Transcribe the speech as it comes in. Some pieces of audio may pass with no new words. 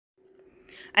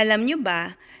Alam niyo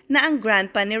ba na ang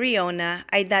grandpa ni Riona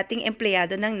ay dating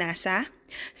empleyado ng NASA?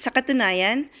 Sa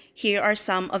katunayan, here are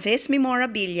some of his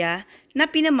memorabilia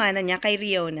na pinamana niya kay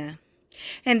Riona.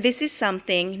 And this is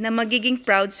something na magiging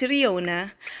proud si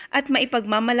Riona at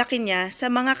maipagmamalaki niya sa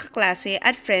mga kaklase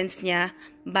at friends niya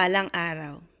balang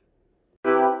araw.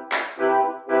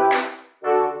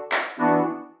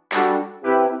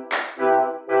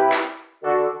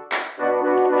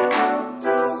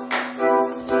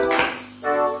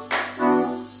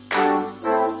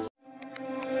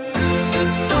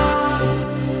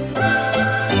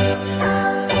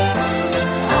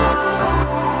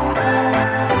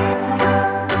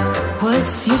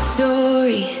 What's your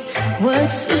story?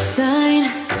 What's your sign?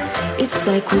 It's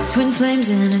like we're twin flames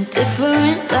in a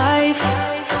different life.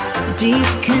 Deep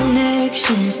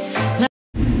connection.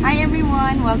 Hi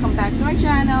everyone! Welcome back to our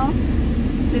channel.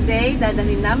 Today,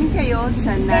 dadalhin namin kayo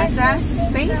sa NASA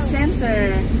Space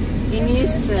Center in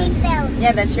Houston.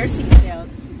 Yeah, that's your seatbelt.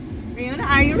 Riona,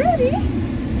 are you ready?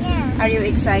 Yeah. Are you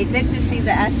excited to see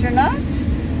the astronauts?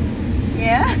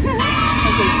 Yeah?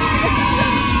 Okay, keep it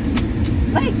up.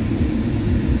 Like.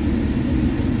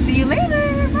 See you later.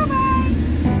 Bye-bye.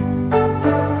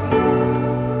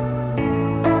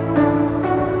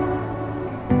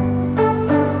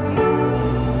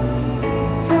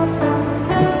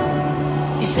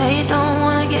 You say you don't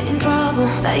wanna get in trouble,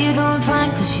 that you're doing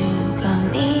fine cause you got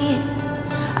me.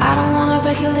 I don't wanna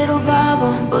break your little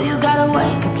bubble, but you gotta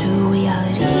wake up to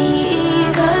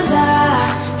reality. Cause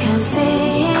I can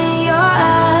see in your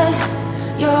eyes,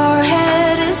 your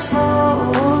head is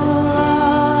full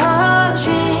of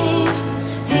dreams.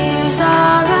 Tears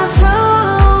aren't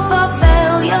proof of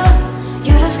failure,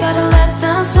 you just gotta let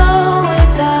them flow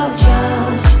without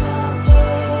judge.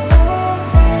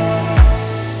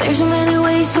 There's so many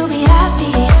ways to be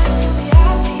happy.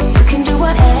 You can do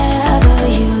whatever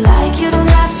you like, you don't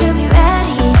have to be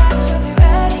ready.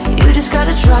 You just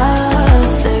gotta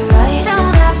trust the right,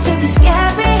 don't have to be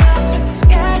scary.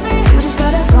 You just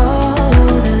gotta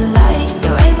follow the light,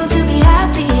 you're able to be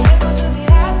happy.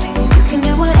 You can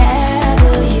do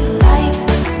whatever you like.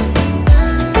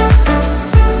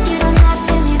 You don't have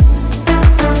to be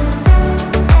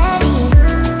ready.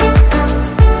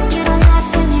 You don't have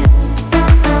to be.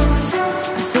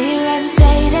 I see you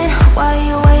hesitating while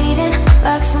you're waiting,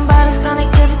 like somebody's gonna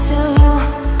give it to you.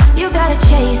 You gotta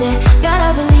chase it,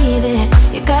 gotta believe it,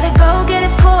 you gotta go get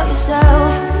it for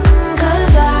yourself.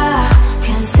 Cause I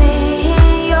can see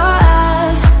in your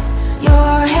eyes,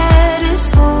 your head is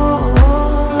full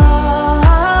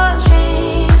of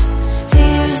dreams.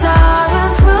 Tears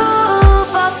aren't proof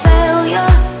of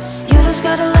failure, you just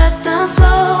gotta let them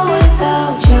flow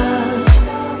without judge.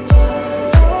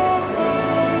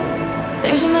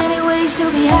 There's so many ways to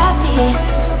be happy.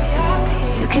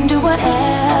 You can do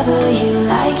whatever you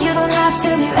like, you don't have to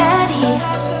be ready.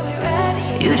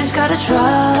 You just gotta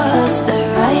trust the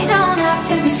right, don't have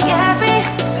to be scary.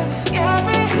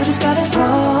 You just gotta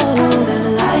follow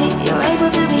the light, you're able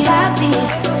to be happy.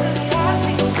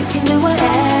 You can do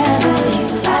whatever you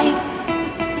like.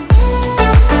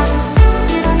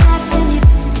 You don't have to be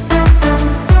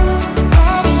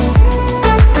ready.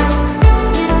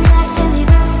 You don't have to be.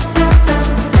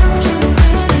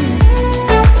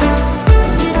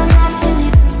 You don't have to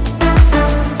be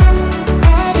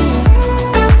ready.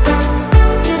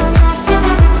 You don't have to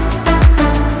be.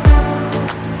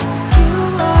 You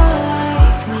are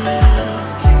like me,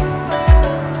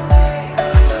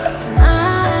 and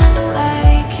I'm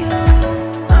like you.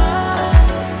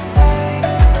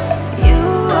 You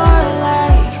are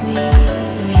like me,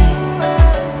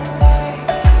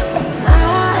 and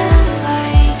I'm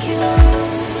like you.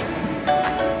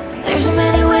 There's so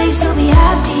many ways to be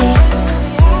happy.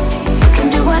 You can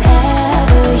do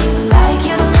whatever you like,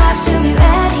 you don't have to be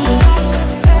ready.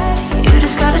 You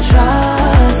just gotta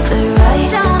trust the right,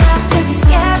 don't have to be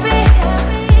scary.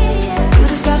 You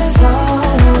just gotta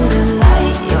follow the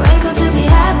light, you're able to be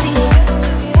happy.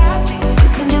 You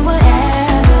can do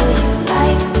whatever you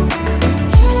like.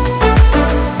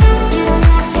 You don't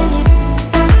have to be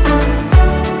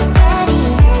ready.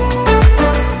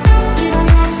 You don't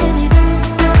have to be. You don't have to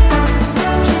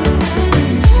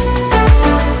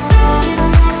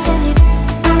be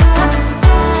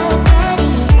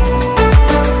ready.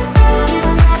 You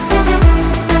don't have to be.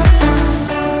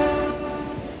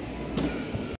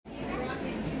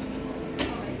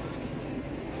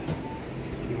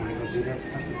 You want to go do that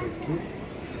stuff with those kids?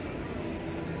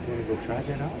 You want to go try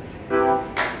that out?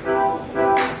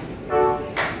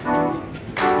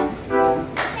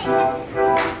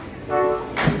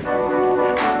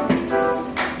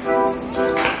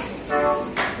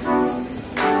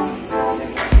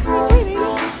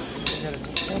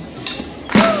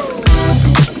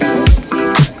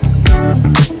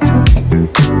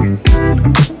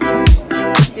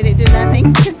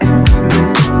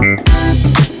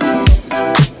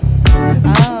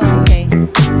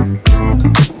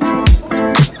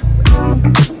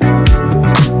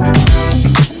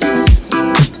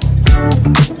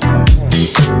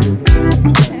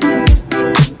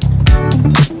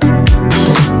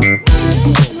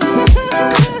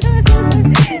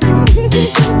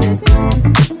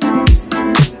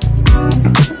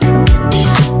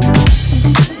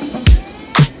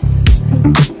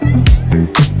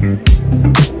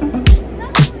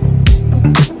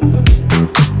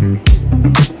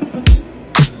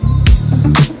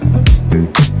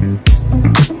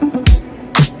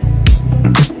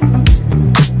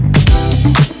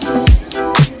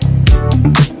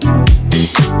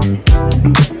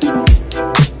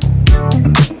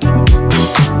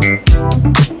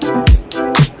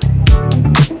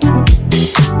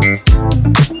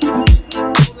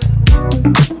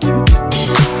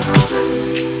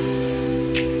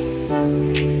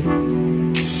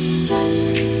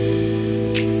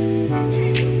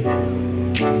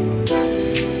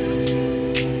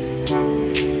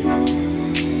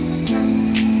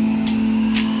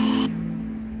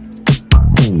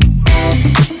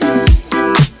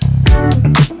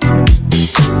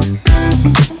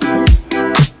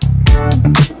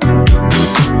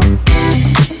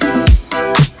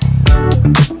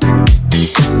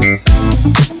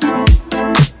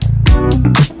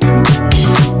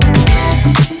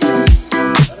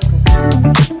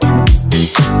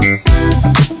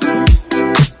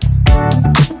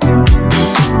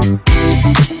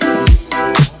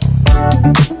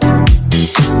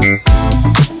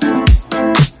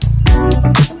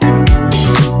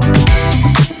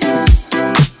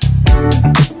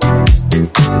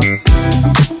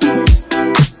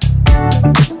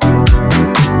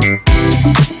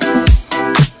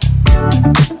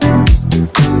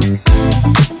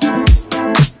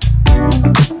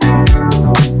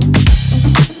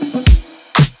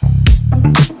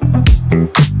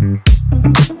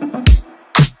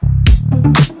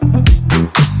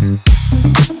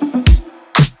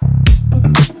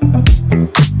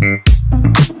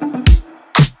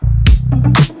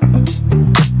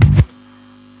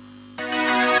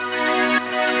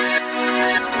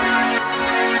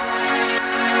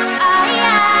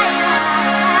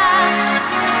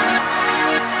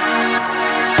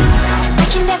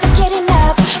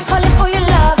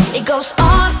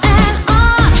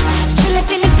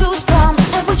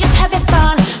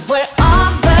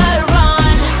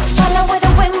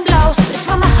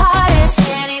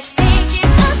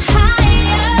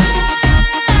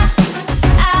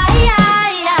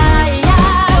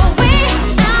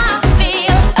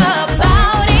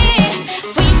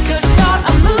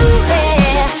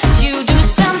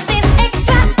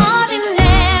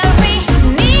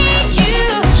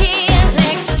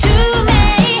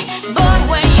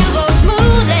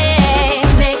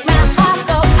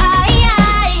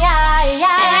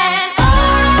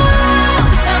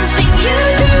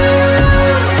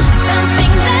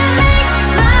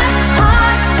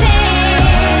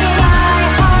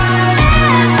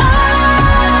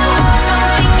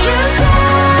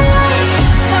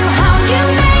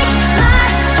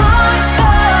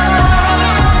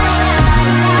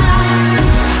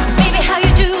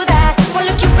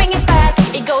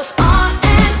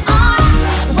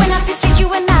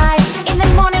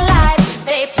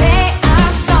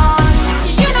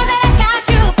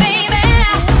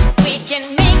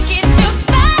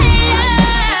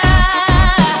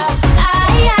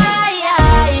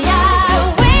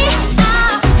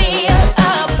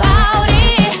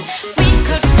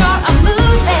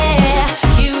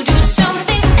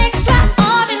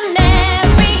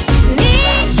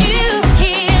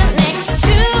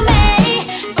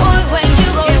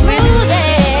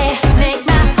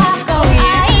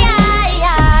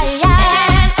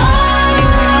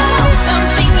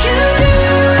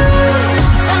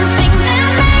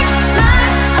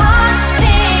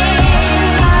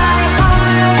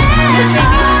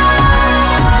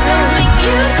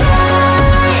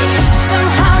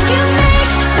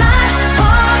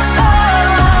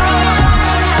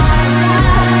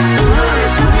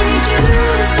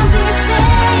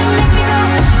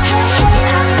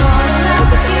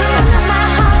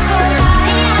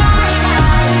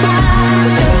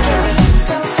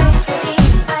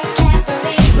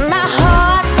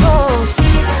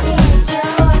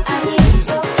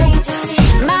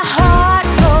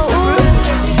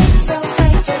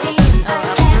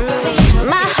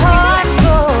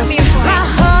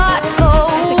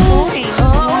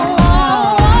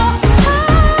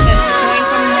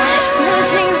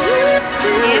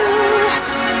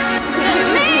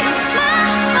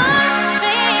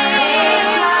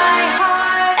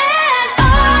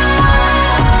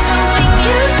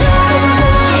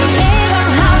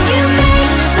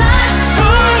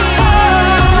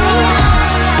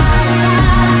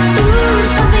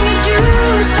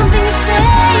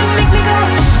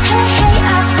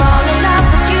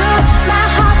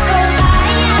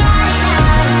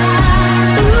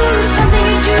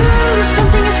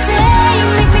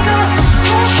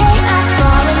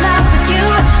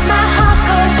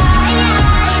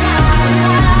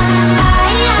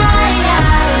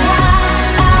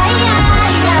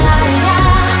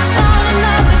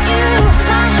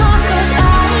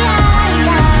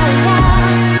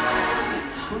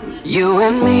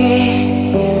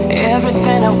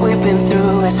 that we've been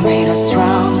through has made us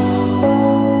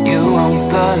strong. You won't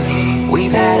believe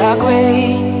we've had our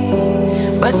gray,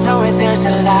 but somewhere there's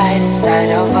a light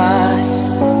inside of us.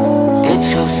 It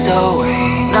shows the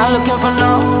way. Not looking for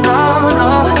no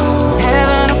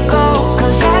heaven or gold,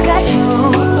 'cause I got you.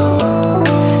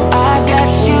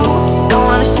 Don't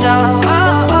wanna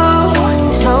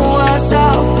show us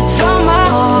off, but you're my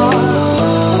all.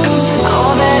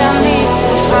 All that I need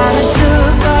is find a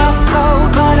sugar coat,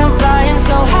 but I'm flying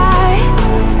so high.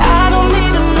 I don't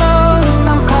even know if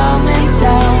I'm coming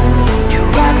down. You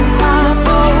rock my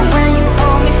boat when you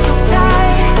hold me so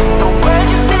tight. The world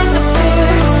just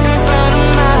disappears in front of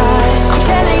my eyes. I'm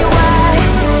telling you why.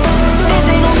 This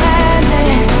ain't no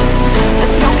madness. The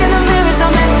smoke in the mirrors,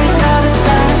 our memories how the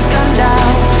sun's come down.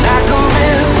 Like a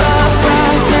river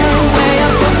rising way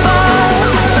up above.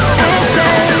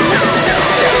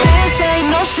 This ain't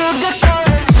no sugar coat.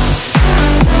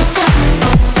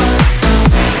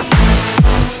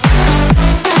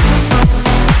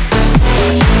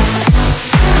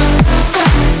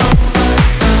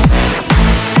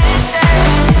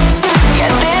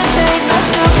 Yeah, this ain't no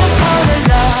sugar coated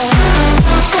love.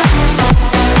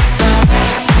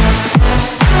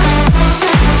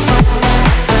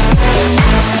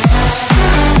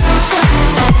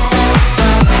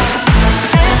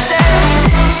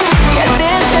 Yeah,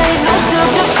 this ain't no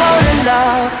sugar-coated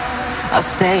love. I'll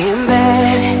stay in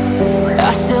bed.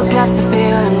 I still got the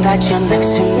feeling that you're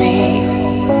next to me,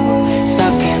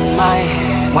 stuck in my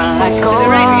head. When lights go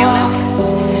off,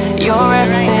 you're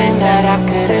everything that I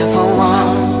could ever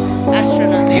want.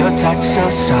 Astronaut. Your touch so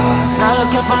soft. Not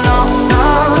looking for no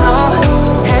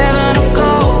heaven or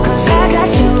gold, 'cause I got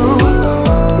you.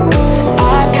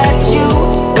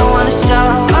 Don't wanna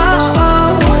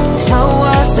show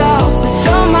us off, but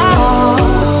you're my all.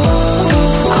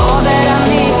 All that I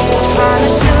need is find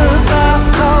a sugar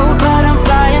coat, but I'm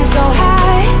flying so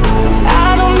high. I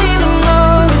don't even know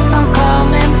if I'm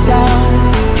coming down.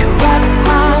 You rock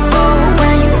my boat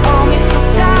when you hold me so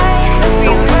tight.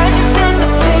 The world just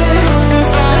disappears in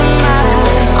front of my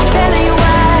eyes. I'm telling you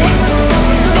why.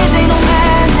 This ain't no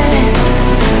madness.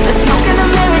 The smoke in the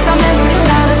mirrors, our memories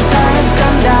now the sun has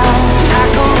come down.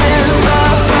 Like a river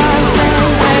rising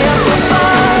way up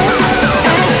above.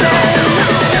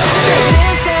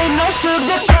 This ain't no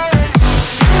sugar coat.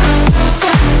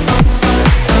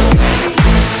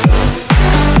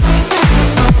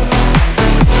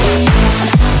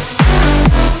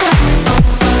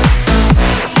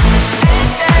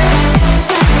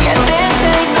 Yeah, this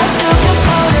ain't no sugar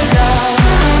coated love.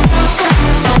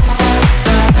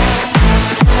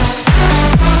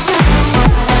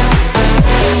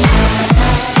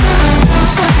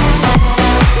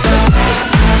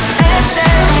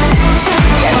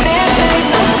 Yeah, this ain't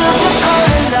no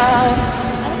sugar-coated love.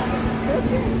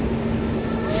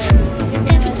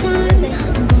 Every time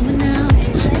I'm going out,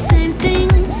 the same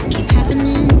things keep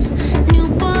happening. New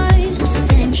boys,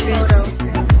 same tricks.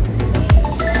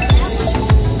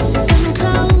 Coming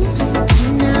close to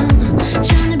me now,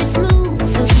 trying to be smooth,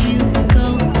 so here we go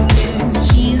again.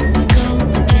 Here we go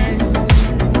again.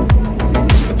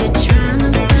 You're trying to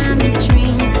find your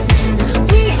dreams, and I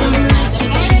don't like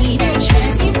your cheap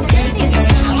tricks. Take it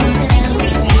somewhere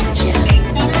else, would ya?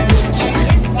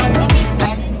 Is one of the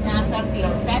 10 NASA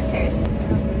field centers.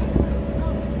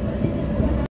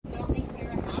 Building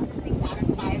here houses the Saturn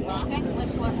V rocket,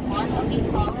 which was one of the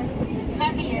tallest,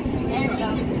 heaviest, and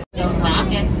most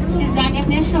rocket. Designed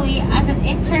initially as an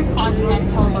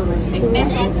intercontinental ballistic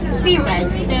missile, the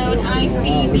Redstone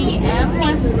ICBM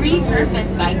was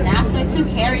repurposed by NASA to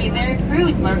carry their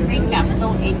crewed Mercury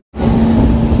capsule in.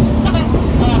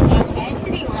 And to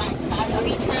the right side of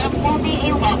each room will be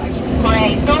a large gray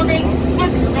building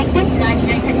with liquid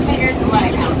nitrogen containers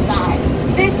right outside.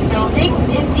 This building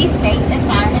is the Space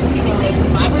Environment Simulation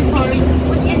Laboratory,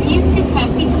 which is used to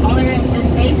test the tolerance of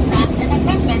spacecraft and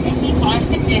equipment in the harsh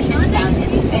conditions found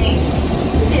in space.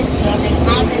 This building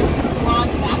houses 2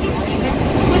 launch vacuum chambers,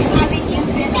 which have been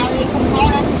used to evaluate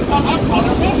components from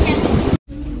Apollo missions.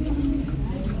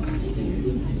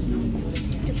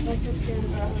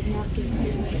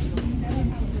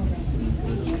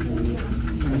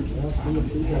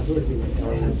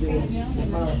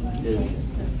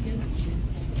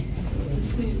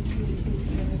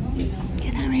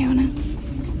 Get that, Riona.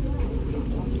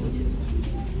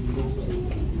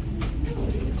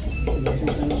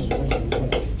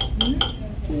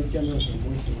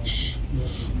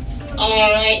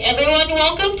 Alright everyone,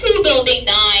 welcome to Building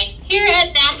 9. Here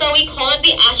at NASA we call it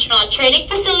the Astronaut Training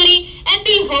Facility and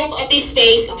the home of the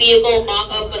Space Vehicle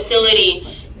Mock-Up Facility.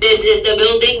 This is the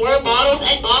building where models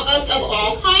and mock-ups of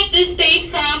all kinds of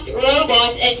spacecraft,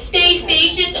 robots, and space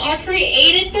stations are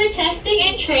created for testing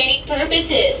and training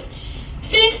purposes.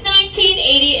 Since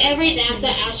 1980, every NASA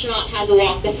astronaut has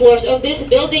walked the floors of this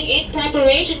building in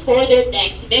preparation for their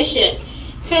next mission.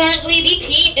 Currently, the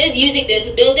team is using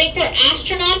this building for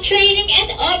astronaut training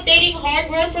and updating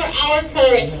hardware for our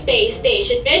current space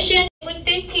station mission with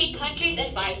 15 countries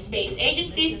and 5 space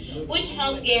agencies, which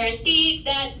helps guarantee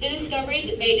that the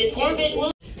discoveries made in orbit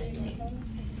will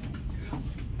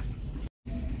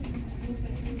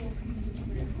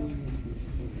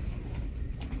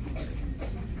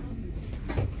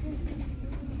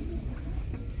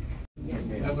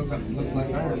That looks like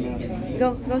Iron Man.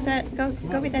 Go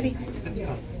with Daddy. Let's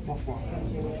go. Walk, walk.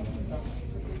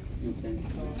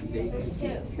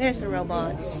 There's the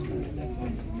robots.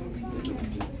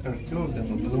 There's two of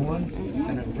them, a blue one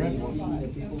and a red one.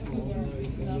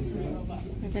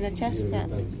 We're gonna test that.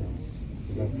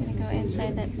 Go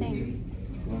inside that thing.